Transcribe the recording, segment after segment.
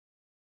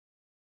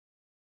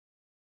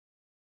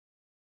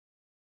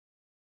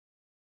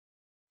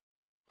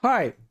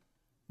Hi,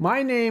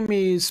 my name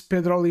is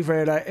Pedro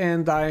Oliveira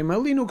and I'm a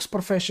Linux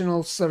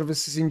Professional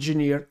Services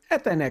Engineer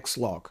at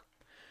NXLog.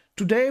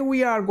 Today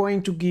we are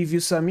going to give you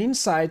some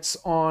insights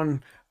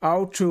on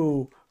how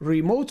to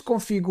remote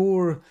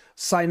configure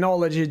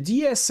Synology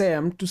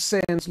DSM to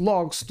send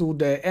logs to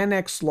the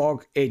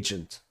NXLog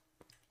agent.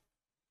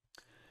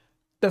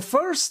 The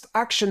first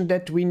action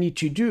that we need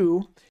to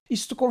do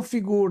is to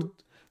configure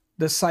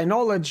the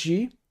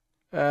Synology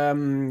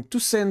to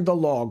send the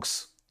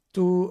logs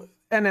to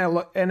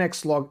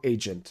NXLog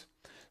agent.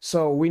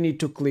 So we need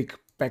to click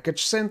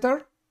Package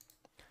Center,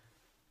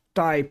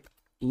 type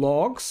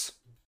logs,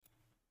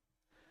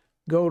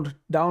 go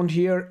down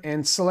here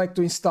and select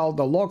to install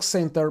the Log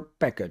Center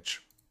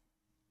package.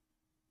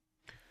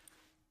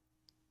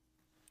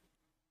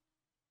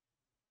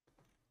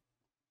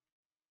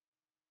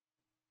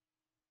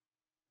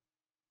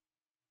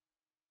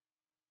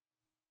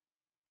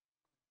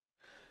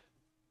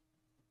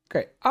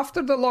 Okay,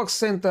 after the Log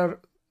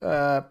Center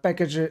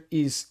package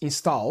is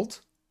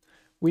installed,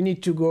 we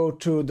need to go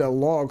to the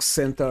Log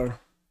Center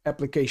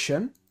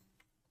application.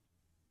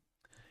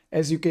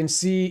 As you can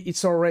see,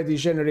 it's already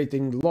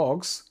generating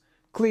logs.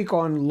 Click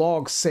on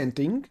Log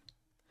Sending.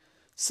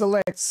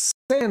 Select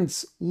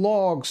Send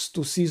Logs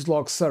to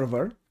syslog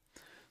server.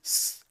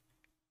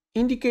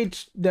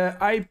 Indicate the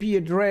IP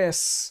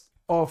address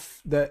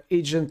of the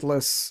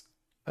agentless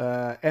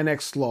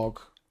NXLog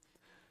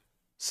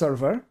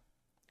server.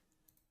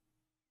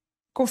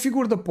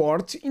 Configure the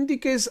port. In the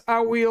case,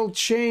 I will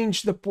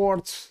change the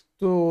port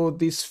to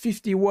this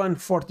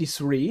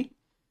 5143.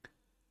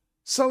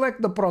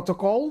 Select the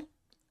protocol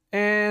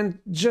and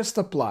just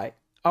apply.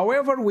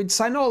 However, with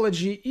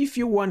Synology, if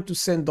you want to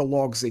send the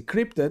logs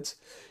encrypted,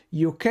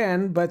 you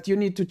can, but you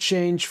need to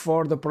change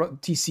for the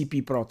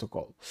TCP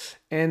protocol.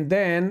 And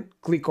then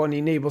click on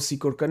Enable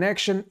Secure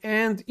Connection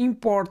and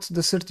import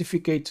the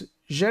certificate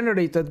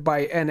generated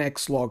by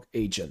NXLog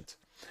agent.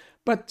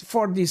 But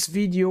for this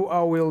video,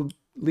 I will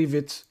leave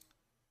it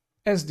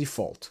as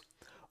default.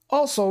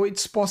 Also,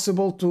 it's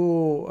possible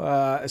to,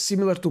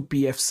 similar to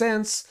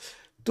pfSense,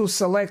 to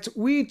select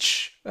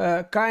which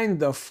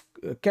kind of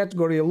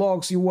category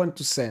logs you want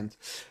to send.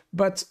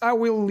 But I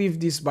will leave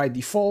this by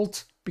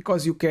default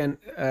because you can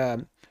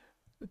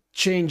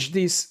change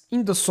this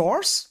in the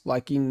source,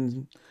 like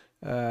in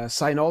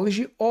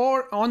Synology,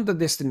 or on the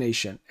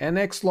destination.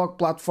 NXLog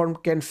Platform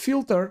can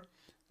filter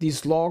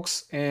these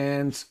logs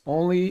and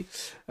only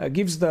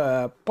gives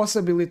the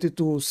possibility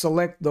to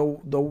select the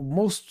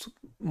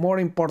more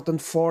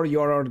important for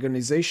your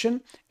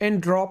organization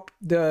and drop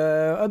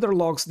the other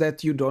logs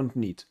that you don't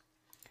need.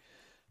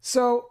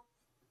 So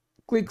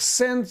click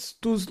Send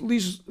to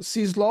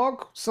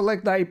syslog,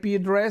 select the IP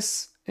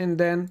address, and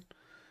then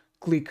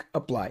click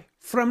Apply.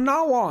 From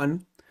now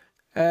on,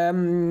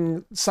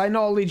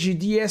 Synology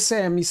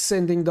DSM is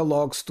sending the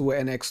logs to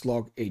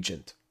NXLog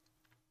agent.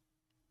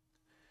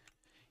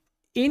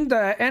 In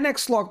the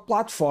NXLog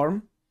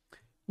platform,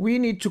 we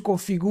need to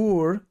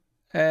configure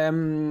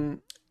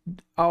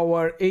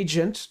our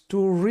agent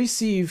to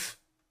receive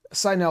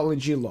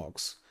Synology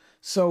logs.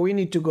 So we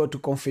need to go to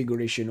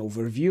Configuration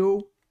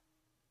Overview,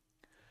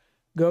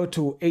 go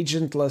to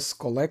Agentless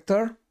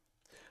Collector.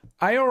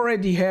 I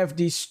already have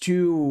these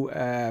two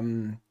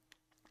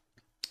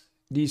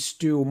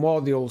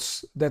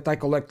modules that I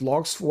collect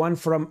logs, one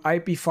from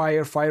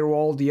IPFire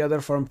Firewall, the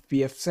other from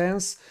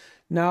pfSense.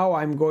 Now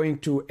I'm going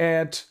to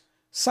add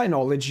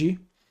Synology.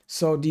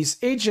 So this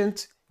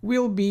agent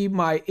will be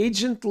my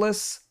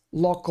agentless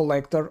log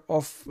collector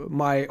of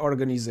my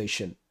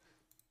organization.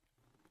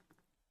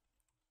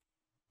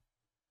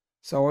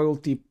 So I will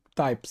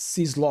type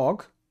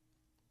syslog.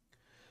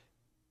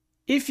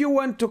 If you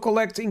want to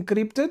collect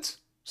encrypted,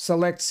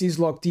 select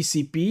syslog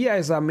TCP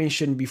as I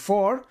mentioned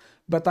before,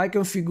 but I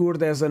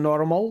configured as a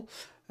normal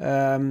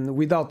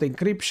without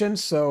encryption.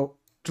 So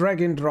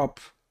drag and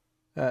drop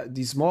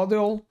this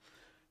module.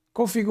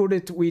 Configure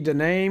it with a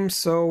name,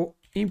 so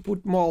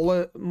input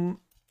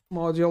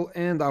module,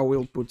 and I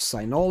will put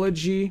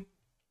Synology,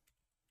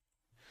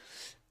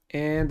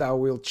 and I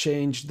will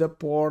change the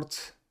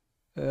port.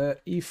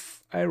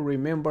 If I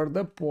remember,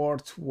 the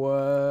port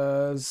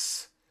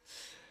was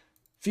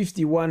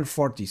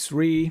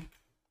 5143.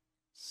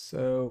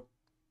 So,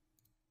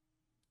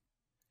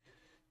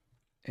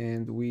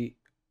 and we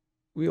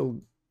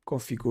will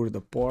configure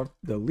the port,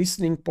 the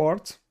listening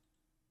port.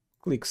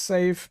 Click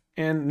Save,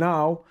 and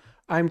now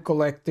I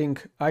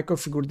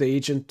configured the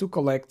agent to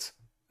collect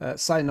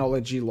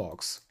Synology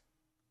logs.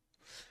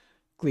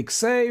 Click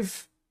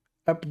Save,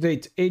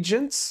 update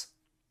agents.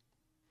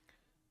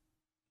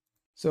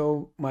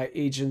 So my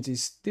agent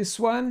is this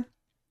one.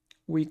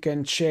 We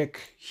can check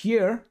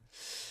here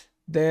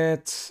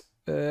that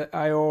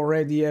I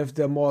already have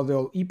the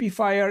model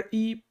IPFire,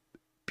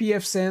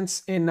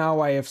 pfSense, and now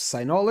I have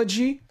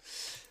Synology.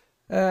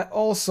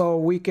 Also,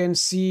 we can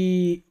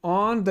see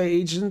on the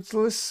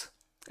agentless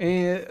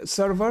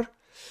server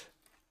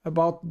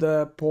about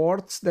the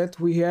ports that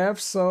we have,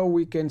 so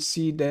we can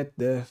see that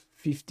the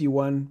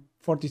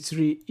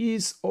 5143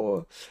 is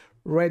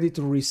ready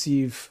to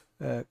receive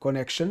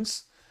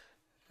connections.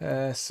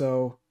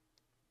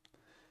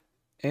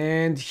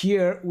 And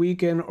here we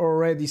can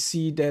already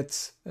see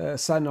that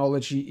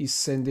Synology is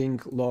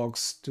sending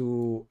logs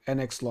to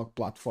NXLog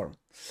Platform.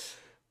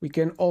 We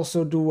can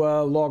also do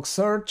a log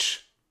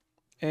search,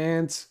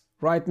 and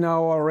right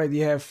now I already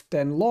have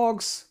 10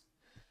 logs,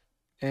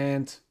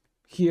 and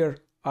here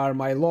are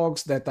my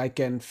logs that I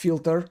can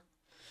filter.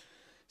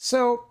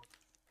 So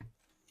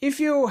if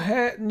you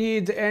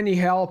need any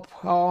help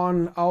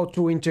on how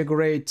to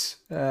integrate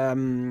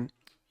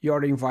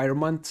your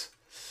environment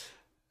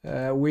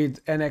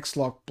with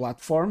NXLog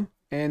Platform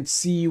and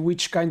see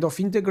which kind of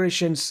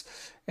integrations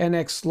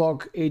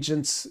NXLog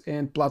agents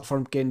and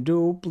platform can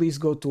do, please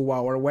go to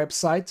our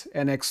website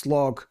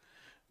nxlog.co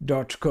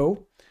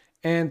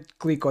and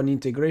click on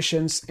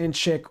integrations and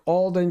check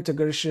all the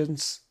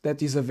integrations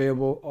that is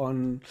available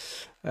on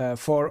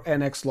for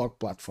NXLog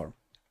Platform.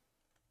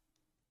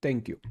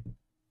 Thank you.